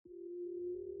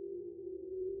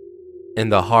In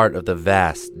the heart of the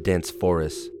vast, dense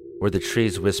forest, where the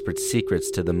trees whispered secrets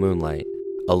to the moonlight,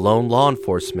 a lone law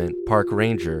enforcement park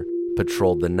ranger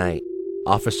patrolled the night.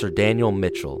 Officer Daniel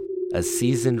Mitchell, a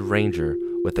seasoned ranger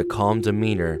with a calm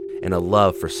demeanor and a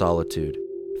love for solitude,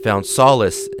 found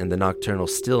solace in the nocturnal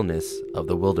stillness of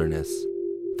the wilderness.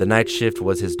 The night shift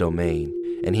was his domain,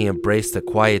 and he embraced the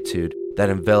quietude that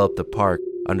enveloped the park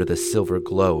under the silver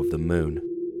glow of the moon.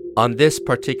 On this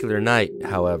particular night,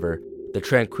 however, the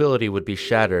tranquility would be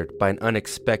shattered by an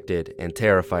unexpected and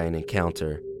terrifying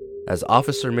encounter. As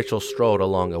Officer Mitchell strolled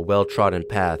along a well-trodden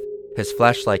path, his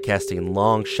flashlight casting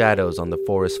long shadows on the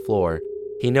forest floor,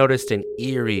 he noticed an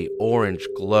eerie orange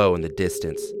glow in the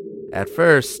distance. At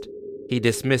first, he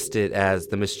dismissed it as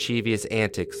the mischievous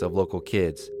antics of local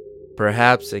kids,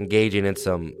 perhaps engaging in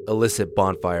some illicit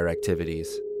bonfire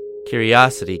activities.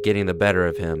 Curiosity getting the better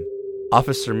of him,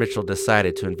 Officer Mitchell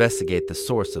decided to investigate the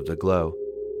source of the glow.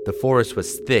 The forest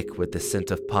was thick with the scent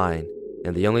of pine,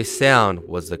 and the only sound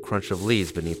was the crunch of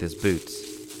leaves beneath his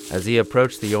boots. As he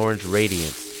approached the orange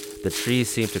radiance, the trees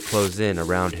seemed to close in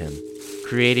around him,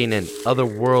 creating an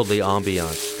otherworldly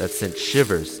ambiance that sent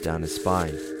shivers down his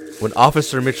spine. When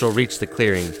Officer Mitchell reached the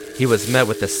clearing, he was met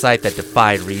with a sight that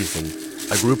defied reason.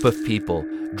 A group of people,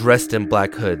 dressed in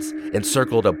black hoods,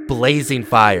 encircled a blazing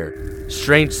fire.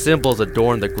 Strange symbols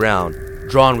adorned the ground,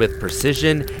 drawn with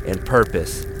precision and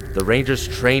purpose. The ranger's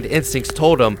trained instincts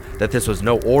told him that this was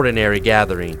no ordinary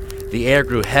gathering. The air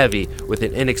grew heavy with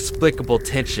an inexplicable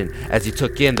tension as he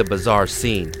took in the bizarre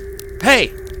scene.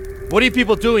 "Hey! What are you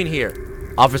people doing here?"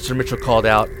 Officer Mitchell called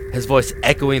out, his voice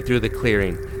echoing through the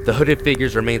clearing. The hooded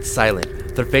figures remained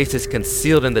silent, their faces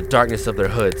concealed in the darkness of their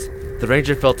hoods. The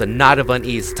ranger felt a knot of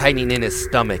unease tightening in his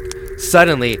stomach.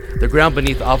 Suddenly, the ground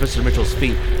beneath Officer Mitchell's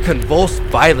feet convulsed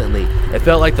violently. It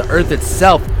felt like the earth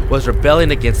itself was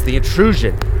rebelling against the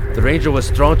intrusion. The ranger was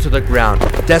thrown to the ground,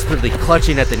 desperately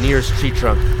clutching at the nearest tree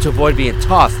trunk to avoid being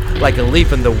tossed like a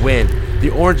leaf in the wind. The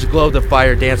orange glow of the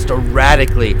fire danced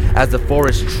erratically as the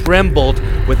forest trembled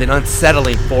with an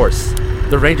unsettling force.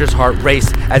 The ranger's heart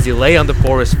raced as he lay on the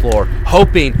forest floor,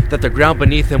 hoping that the ground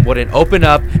beneath him wouldn't open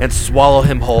up and swallow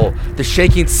him whole. The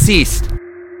shaking ceased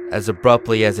as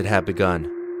abruptly as it had begun,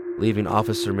 leaving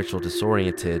Officer Mitchell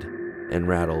disoriented and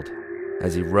rattled.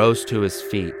 As he rose to his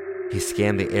feet, he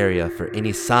scanned the area for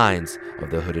any signs of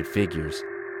the hooded figures,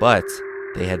 but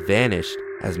they had vanished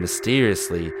as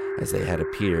mysteriously as they had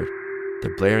appeared. The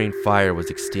blaring fire was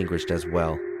extinguished as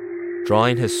well.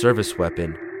 Drawing his service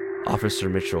weapon, Officer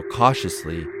Mitchell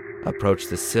cautiously approached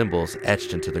the symbols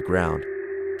etched into the ground.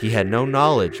 He had no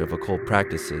knowledge of occult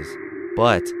practices,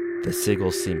 but the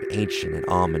sigils seemed ancient and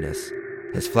ominous.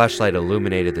 His flashlight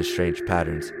illuminated the strange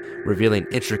patterns, revealing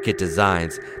intricate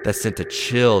designs that sent a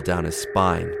chill down his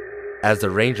spine. As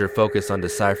the ranger focused on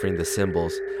deciphering the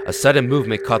symbols, a sudden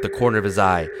movement caught the corner of his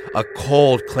eye. A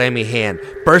cold, clammy hand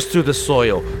burst through the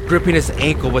soil, gripping his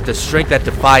ankle with a strength that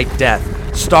defied death.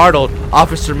 Startled,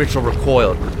 Officer Mitchell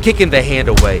recoiled, kicking the hand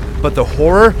away, but the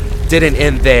horror didn't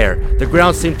end there. The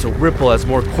ground seemed to ripple as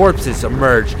more corpses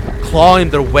emerged, clawing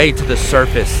their way to the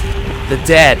surface. The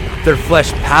dead, their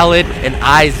flesh pallid and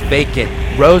eyes vacant,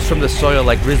 rose from the soil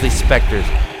like grisly specters.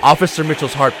 Officer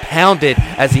Mitchell's heart pounded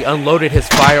as he unloaded his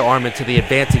firearm into the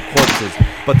advancing corpses,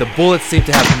 but the bullets seemed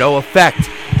to have no effect.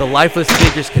 The lifeless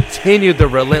figures continued their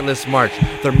relentless march,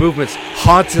 their movements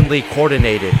hauntingly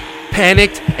coordinated.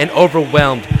 Panicked and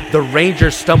overwhelmed, the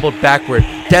ranger stumbled backward,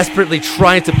 desperately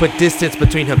trying to put distance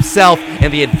between himself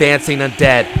and the advancing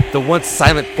undead. The once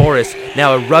silent forest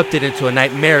now erupted into a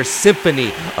nightmare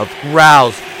symphony of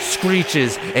growls,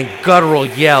 screeches, and guttural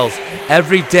yells.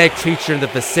 Every dead creature in the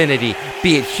vicinity,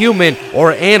 be it human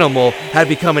or animal, had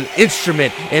become an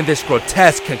instrument in this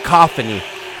grotesque cacophony.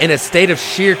 In a state of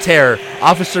sheer terror,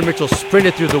 Officer Mitchell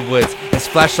sprinted through the woods, his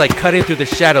flashlight cutting through the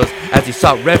shadows as he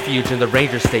sought refuge in the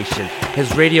ranger station.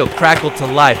 His radio crackled to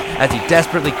life as he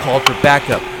desperately called for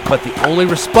backup, but the only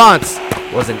response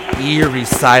was an eerie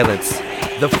silence.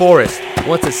 The forest,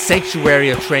 once a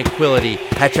sanctuary of tranquility,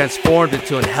 had transformed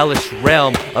into an hellish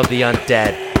realm of the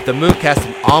undead. The moon cast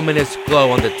an ominous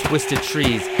glow on the twisted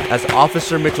trees as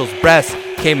Officer Mitchell's breath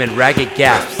came in ragged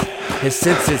gasps. His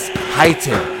senses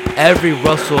heightened, every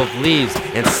rustle of leaves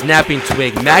and snapping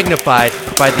twig magnified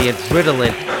by the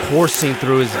adrenaline coursing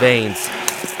through his veins.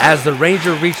 As the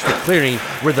ranger reached the clearing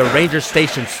where the ranger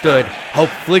station stood, hope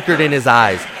flickered in his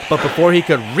eyes. But before he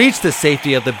could reach the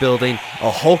safety of the building,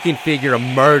 a hulking figure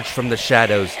emerged from the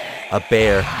shadows. A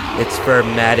bear, its fur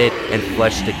matted and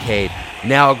flesh decayed,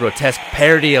 now a grotesque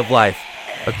parody of life.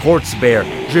 A corpse bear,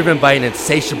 driven by an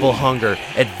insatiable hunger,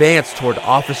 advanced toward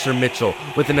Officer Mitchell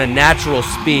with an unnatural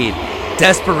speed.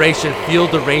 Desperation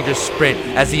fueled the ranger's sprint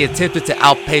as he attempted to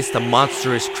outpace the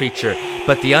monstrous creature,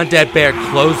 but the undead bear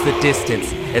closed the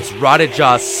distance, its rotted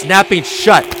jaws snapping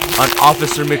shut on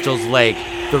Officer Mitchell's leg.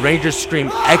 The ranger's scream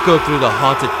echoed through the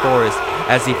haunted forest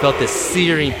as he felt the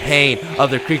searing pain of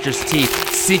the creature's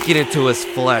teeth sinking into his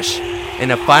flesh.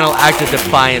 In a final act of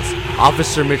defiance,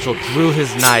 Officer Mitchell drew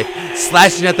his knife,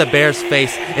 slashing at the bear's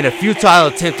face in a futile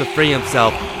attempt to free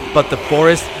himself. But the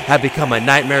forest had become a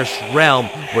nightmarish realm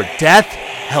where death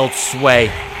held sway.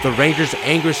 The ranger's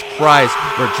anguished cries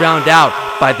were drowned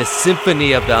out by the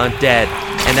symphony of the undead,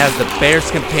 and as the bear's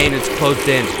companions closed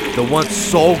in, the once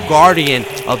sole guardian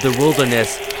of the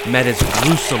wilderness met his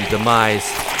gruesome demise.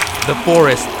 The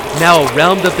forest, now a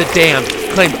realm of the damned,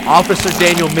 claimed Officer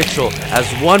Daniel Mitchell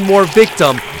as one more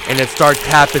victim in its dark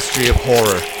tapestry of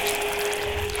horror.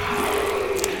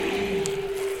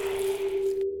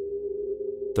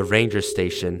 The ranger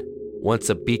station, once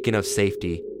a beacon of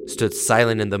safety, stood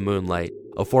silent in the moonlight,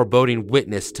 a foreboding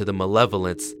witness to the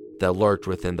malevolence that lurked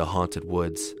within the haunted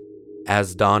woods.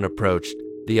 As dawn approached,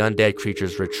 the undead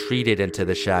creatures retreated into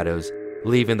the shadows,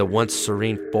 leaving the once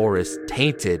serene forest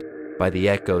tainted by the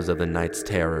echoes of the night's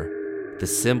terror. The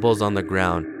symbols on the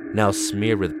ground, now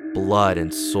smeared with blood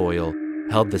and soil,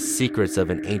 held the secrets of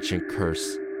an ancient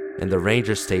curse, and the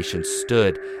ranger station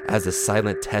stood as a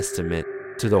silent testament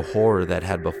to the horror that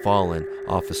had befallen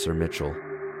Officer Mitchell.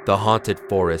 The haunted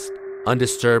forest,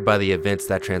 undisturbed by the events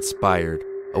that transpired,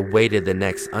 awaited the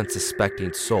next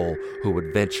unsuspecting soul who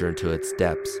would venture into its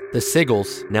depths. The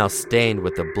sigils, now stained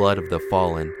with the blood of the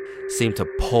fallen, seemed to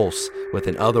pulse with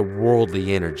an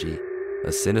otherworldly energy,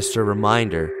 a sinister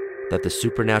reminder that the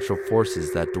supernatural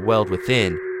forces that dwelled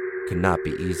within could not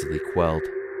be easily quelled.